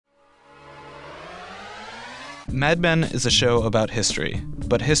Mad Men is a show about history,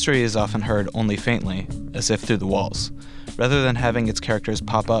 but history is often heard only faintly, as if through the walls. Rather than having its characters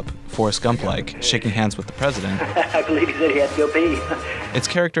pop up, Forrest Gump-like, shaking hands with the president, I believe he said he had to go pee. its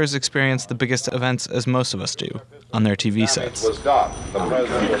characters experience the biggest events as most of us do, on their TV sets, Was done. The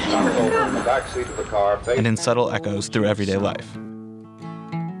president was tumbled in the backseat of the car, and in subtle echoes through everyday life.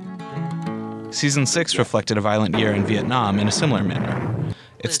 Season 6 reflected a violent year in Vietnam in a similar manner.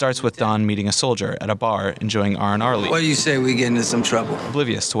 It starts with Don meeting a soldier at a bar enjoying R&R league, What do you say we get into some trouble?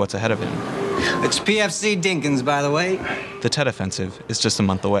 oblivious to what's ahead of him. It's PFC Dinkins, by the way. The Tet Offensive is just a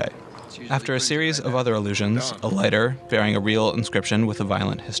month away. After a series of other allusions, a lighter bearing a real inscription with a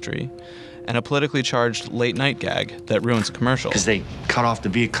violent history, and a politically charged late-night gag that ruins a commercial, Because they cut off the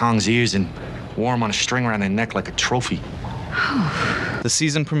Viet Cong's ears and wore them on a string around their neck like a trophy. the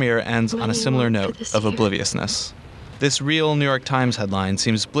season premiere ends on a similar note of obliviousness. This real New York Times headline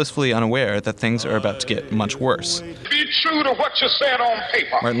seems blissfully unaware that things are about to get much worse. Be true to what you said on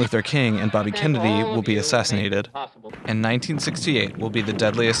paper. Martin Luther King and Bobby Kennedy will be assassinated, and 1968 will be the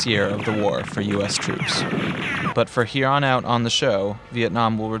deadliest year of the war for U.S. troops. But for here on out on the show,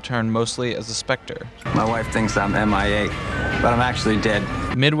 Vietnam will return mostly as a specter. My wife thinks I'm MIA, but I'm actually dead.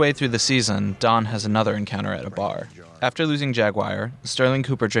 Midway through the season, Don has another encounter at a bar. After losing Jaguar, Sterling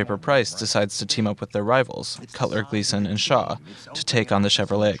Cooper Draper Price decides to team up with their rivals, Cutler, Gleason, and Shaw, to take on the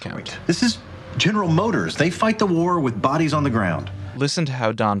Chevrolet account. This is General Motors. They fight the war with bodies on the ground. Listen to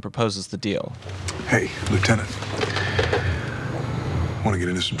how Don proposes the deal, Hey, Lieutenant. Want to get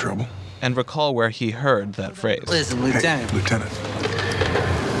into some trouble? and recall where he heard that phrase. Listen, Lieutenant, Hey, Lieutenant.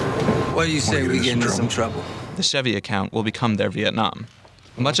 what do you say we get into some trouble? The Chevy account will become their Vietnam.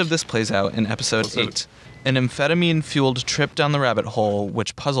 Much of this plays out in episode 8, an amphetamine-fueled trip down the rabbit hole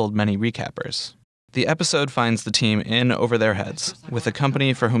which puzzled many recappers. The episode finds the team in over their heads, with a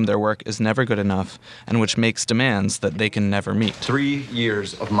company for whom their work is never good enough and which makes demands that they can never meet. 3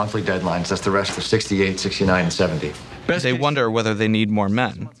 years of monthly deadlines. That's the rest of 68, 69, and 70. They wonder whether they need more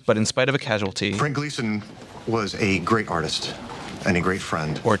men, but in spite of a casualty, Frank Gleason was a great artist and a great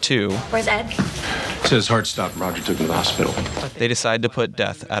friend. or two, Where's Ed? Said his heart stopped. Roger took him to the hospital. they decide to put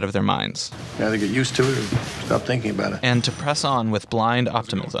death out of their minds, Either get used to it or stop thinking about it. and to press on with blind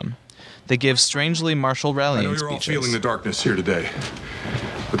optimism. They give strangely martial I know rallying you're all feeling the speeches. darkness here today,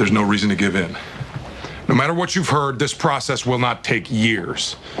 but there's no reason to give in. No matter what you've heard, this process will not take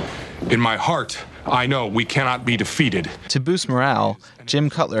years. In my heart, I know we cannot be defeated. To boost morale, Jim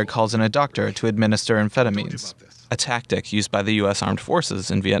Cutler calls in a doctor to administer amphetamines, a tactic used by the U.S. Armed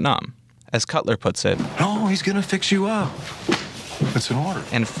Forces in Vietnam. As Cutler puts it, No, he's gonna fix you up. It's an order.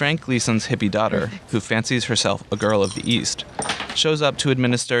 and Frank Gleason's hippie daughter, who fancies herself a girl of the East, shows up to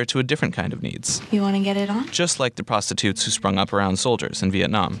administer to a different kind of needs, You want to get it on? just like the prostitutes who sprung up around soldiers in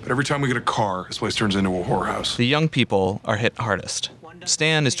Vietnam. But every time we get a car, this place turns into a whorehouse. The young people are hit hardest.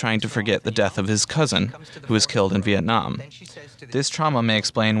 Stan is trying to forget the death of his cousin, who was killed in Vietnam. This trauma may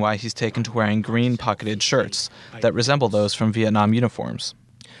explain why he's taken to wearing green pocketed shirts that resemble those from Vietnam uniforms.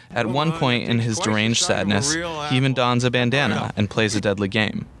 At one point in his deranged sadness, he even dons a bandana and plays a deadly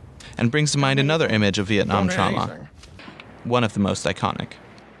game, and brings to mind another image of Vietnam trauma, one of the most iconic.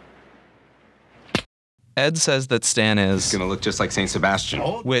 Ed says that Stan is Gonna look just like Saint Sebastian.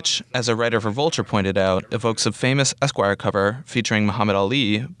 which, as a writer for Vulture pointed out, evokes a famous Esquire cover featuring Muhammad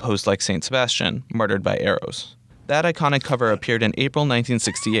Ali posed like Saint Sebastian, martyred by arrows. That iconic cover appeared in April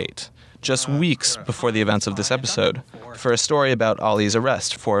 1968, just weeks before the events of this episode, for a story about Ali's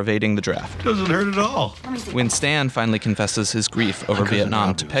arrest for evading the draft. Doesn't hurt at all. When Stan finally confesses his grief over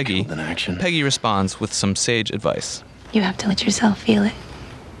Vietnam to Peggy, Peggy responds with some sage advice. You have to let yourself feel it.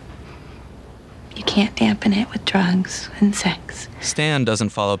 You can't dampen it with drugs and sex. Stan doesn't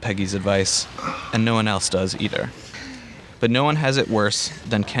follow Peggy's advice, and no one else does either. But no one has it worse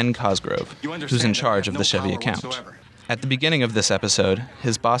than Ken Cosgrove, who's in charge of the Chevy account. At the beginning of this episode,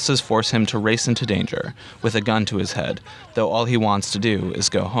 his bosses force him to race into danger with a gun to his head, though all he wants to do is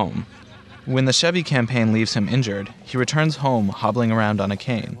go home. When the Chevy campaign leaves him injured, he returns home hobbling around on a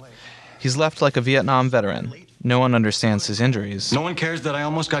cane. He's left like a Vietnam veteran. No one understands his injuries No one cares that I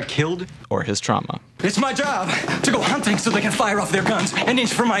almost got killed? or his trauma. It's my job to go hunting so they can fire off their guns and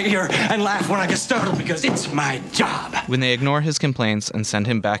inch for my ear and laugh when I get startled because it's my job. When they ignore his complaints and send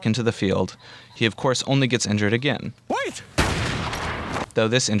him back into the field, he of course only gets injured again. Wait! Though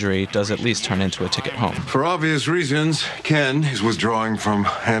this injury does at least turn into a ticket home. For obvious reasons, Ken is withdrawing from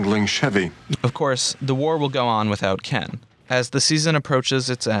handling Chevy. Of course, the war will go on without Ken. As the season approaches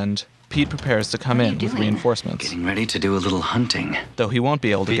its end, Pete prepares to come in with reinforcements, Getting ready to do a little hunting. though he won't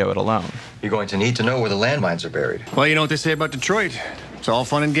be able to go it alone. You're going to need to know where the landmines are buried. Well, you know what they say about Detroit? It's all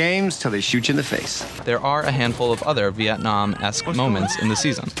fun and games till they shoot you in the face. There are a handful of other Vietnam-esque moments in the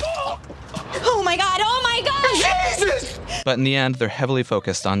season. Oh my God, oh my God! Jesus! But in the end, they're heavily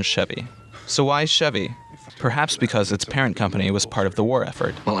focused on Chevy. So why Chevy? Perhaps because its parent company was part of the war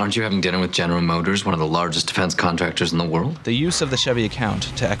effort. Well, aren't you having dinner with General Motors, one of the largest defense contractors in the world? The use of the Chevy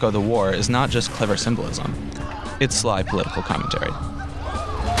account to echo the war is not just clever symbolism. It's sly political commentary.